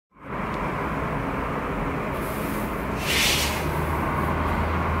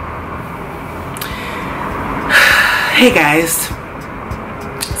Hey guys,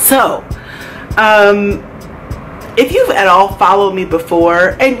 so if you've at all followed me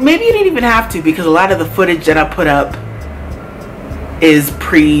before, and maybe you didn't even have to because a lot of the footage that I put up is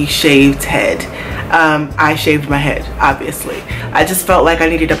pre-shaved head. I shaved my head, obviously. I just felt like I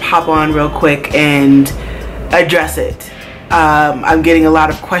needed to pop on real quick and address it. I'm getting a lot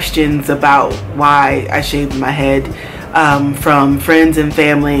of questions about why I shaved my head from friends and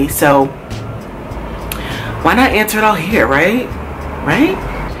family, so why not answer it all here, right?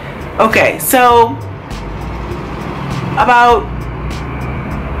 Okay, so about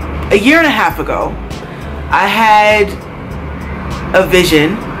a year and a half ago, I had a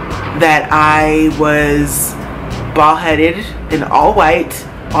vision that I was bald-headed and all white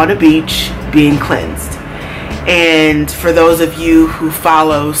on a beach being cleansed. And for those of you who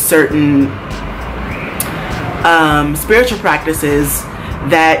follow certain spiritual practices,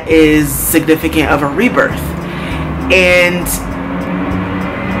 that is significant of a rebirth. And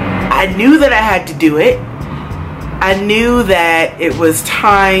I knew that I had to do it. I knew that it was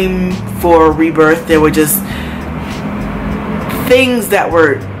time for rebirth. There were just things that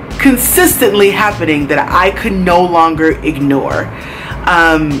were consistently happening that I could no longer ignore.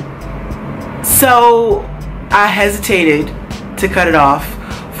 So I hesitated to cut it off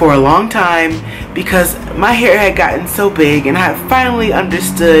for a long time because my hair had gotten so big, and I finally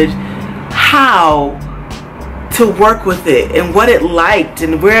understood how to work with it and what it liked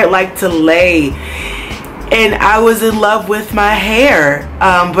and where it liked to lay. And I was in love with my hair,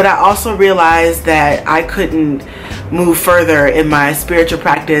 but I also realized that I couldn't move further in my spiritual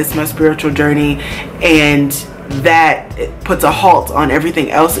practice, my spiritual journey, and that puts a halt on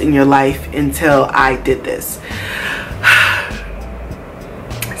everything else in your life until I did this.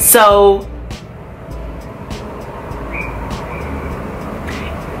 So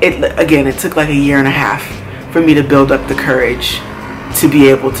it took like a year and a half for me to build up the courage to be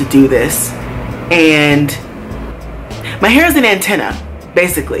able to do this. And my hair is an antenna,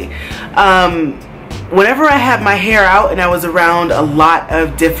 basically. Whenever I had my hair out and I was around a lot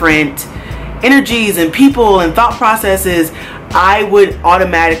of different energies and people and thought processes, I would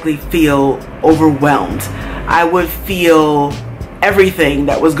automatically feel overwhelmed. I would feel everything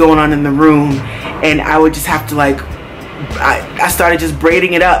that was going on in the room, and I would just have to I started just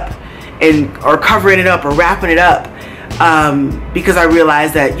braiding it up or covering it up or wrapping it up, because I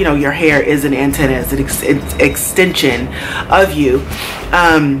realized that, you know, your hair is an antenna, it's an extension of you.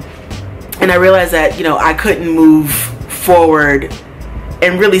 And I realized that, you know, I couldn't move forward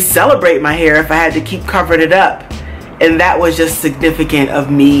and really celebrate my hair if I had to keep covering it up. And that was just significant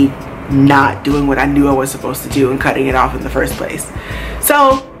of me not doing what I knew I was supposed to do and cutting it off in the first place.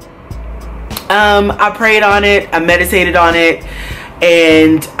 So I prayed on it, I meditated on it,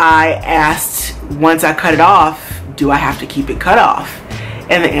 and I asked, once I cut it off, do I have to keep it cut off?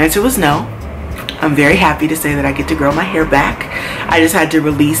 And the answer was no. I'm very happy to say that I get to grow my hair back. I just had to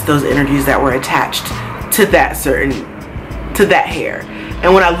release those energies that were attached to that hair.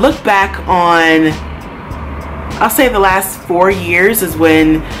 And when I look back on, I'll say the last 4 years is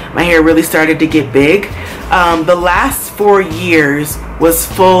when my hair really started to get big. The last 4 years was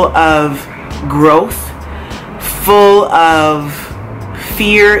full of growth, full of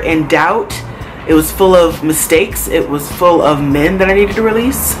fear and doubt. It was full of mistakes. It was full of men that I needed to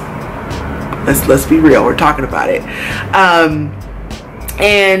release. Let's be real, we're talking about it.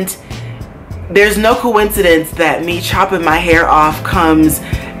 And there's no coincidence that me chopping my hair off comes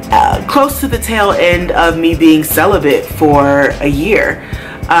close to the tail end of me being celibate for a year.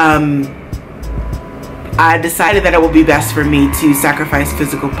 I decided that it would be best for me to sacrifice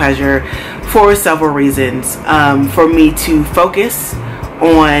physical pleasure for several reasons. For me to focus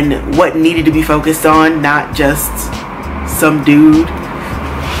on what needed to be focused on, not just some dude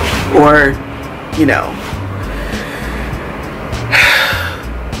or, you know.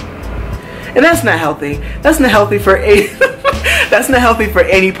 And that's not healthy. That's not healthy for that's not healthy for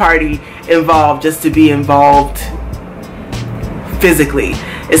any party involved, just to be involved physically,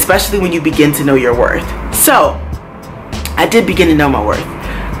 especially when you begin to know your worth. So I did begin to know my worth.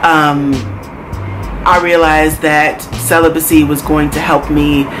 I realized that celibacy was going to help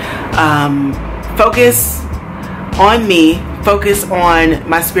me focus on me, focus on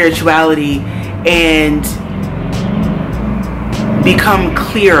my spirituality, and become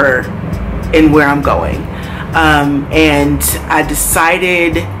clearer in where I'm going. And I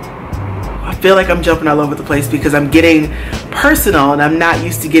decided, I feel like I'm jumping all over the place because I'm getting personal, and I'm not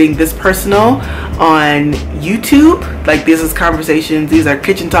used to getting this personal on YouTube. Like, this is conversations, these are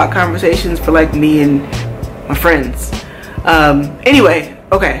kitchen talk conversations for like me and my friends. Anyway,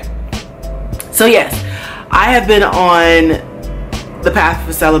 okay. So yes, I have been on the path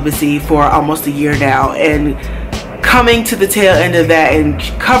for celibacy for almost a year now, and coming to the tail end of that and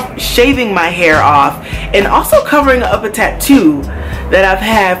shaving my hair off and also covering up a tattoo that I've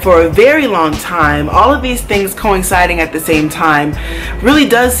had for a very long time, all of these things coinciding at the same time really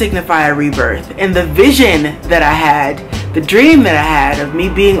does signify a rebirth. And the vision that I had, the dream that I had of me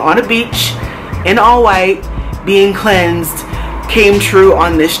being on a beach in all white, being cleansed, came true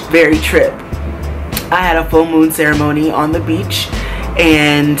on this very trip. I had a full moon ceremony on the beach,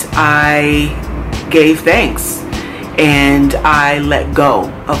 and I gave thanks, and I let go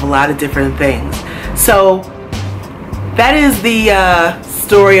of a lot of different things. So that is the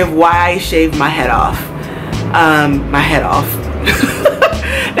story of why I shaved my head off.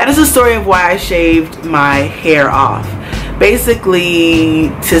 That is the story of why I shaved my hair off. Basically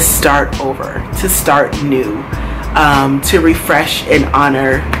to start over, to start new, to refresh and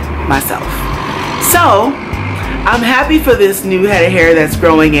honor myself. So I'm happy for this new head of hair that's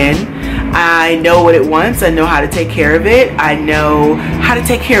growing in. I know what it wants. I know how to take care of it. I know how to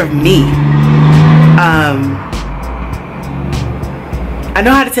take care of me. I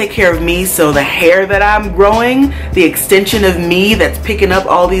know how to take care of me, so the hair that I'm growing, the extension of me that's picking up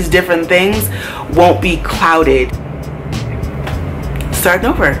all these different things, won't be clouded. Starting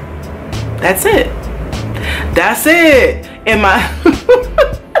over. That's it. That's it. And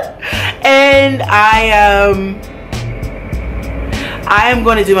and I am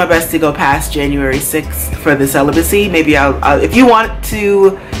going to do my best to go past January 6th for the celibacy. Maybe I'll if you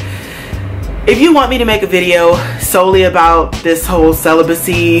want me to make a video solely about this whole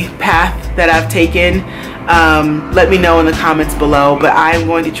celibacy path that I've taken, let me know in the comments below. But I'm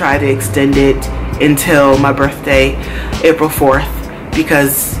going to try to extend it until my birthday, April 4th,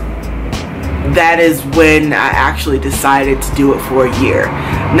 because that is when I actually decided to do it for a year.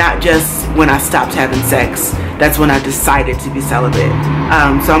 Not just when I stopped having sex. That's when I decided to be celibate.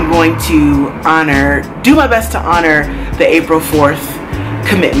 So I'm going to do my best to honor the April 4th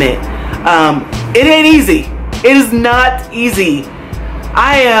commitment. It ain't easy. It is not easy.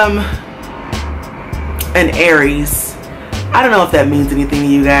 I am an Aries. I don't know if that means anything to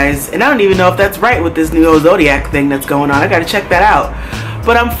you guys, and I don't even know if that's right with this new zodiac thing that's going on. I gotta check that out.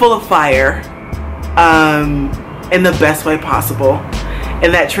 But I'm full of fire, in the best way possible,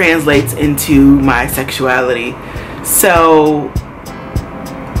 and that translates into my sexuality. So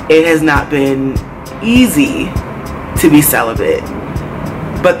it has not been easy to be celibate,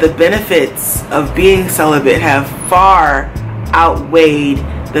 but the benefits of being celibate have far outweighed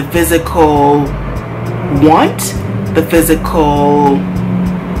the physical want, the physical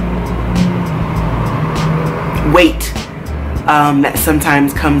weight that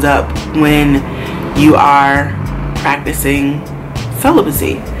sometimes comes up when you are practicing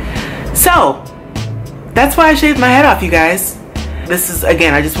celibacy. So that's why I shaved my head off, you guys. This is,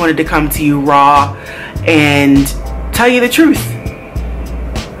 again, I just wanted to come to you raw and tell you the truth.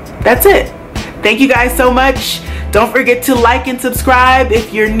 That's it. Thank you guys so much. Don't forget to like and subscribe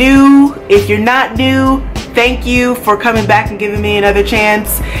if you're new. If you're not new, thank you for coming back and giving me another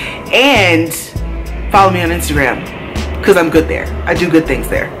chance. And follow me on Instagram, because I'm good there. I do good things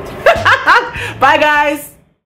there. Bye, guys.